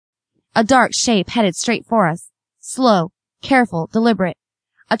A dark shape headed straight for us. Slow, careful, deliberate.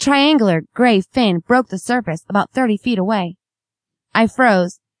 A triangular gray fin broke the surface about 30 feet away. I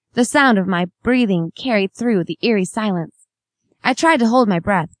froze. The sound of my breathing carried through the eerie silence. I tried to hold my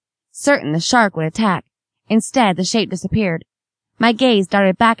breath, certain the shark would attack. Instead, the shape disappeared. My gaze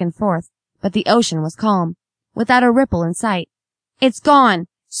darted back and forth, but the ocean was calm, without a ripple in sight. "It's gone!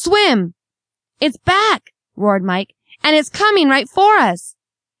 Swim!" "It's back!" roared Mike. "And it's coming right for us!"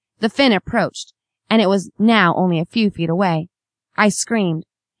 The fin approached, and it was now only a few feet away. I screamed.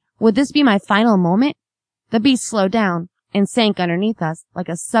 Would this be my final moment? The beast slowed down and sank underneath us like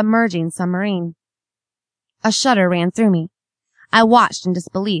a submerging submarine. A shudder ran through me. I watched in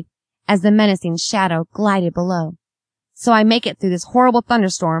disbelief as the menacing shadow glided below. So I make it through this horrible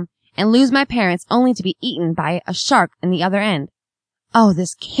thunderstorm and lose my parents only to be eaten by a shark in the other end. Oh,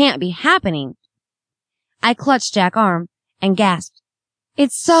 this can't be happening. I clutched Jack's arm and gasped,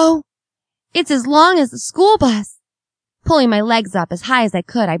 It's as long as the school bus." Pulling my legs up as high as I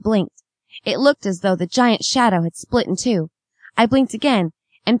could, I blinked. It looked as though the giant shadow had split in two. I blinked again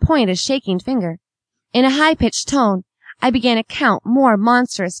and pointed a shaking finger. In a high-pitched tone, I began to count more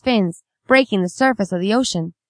monstrous fins breaking the surface of the ocean.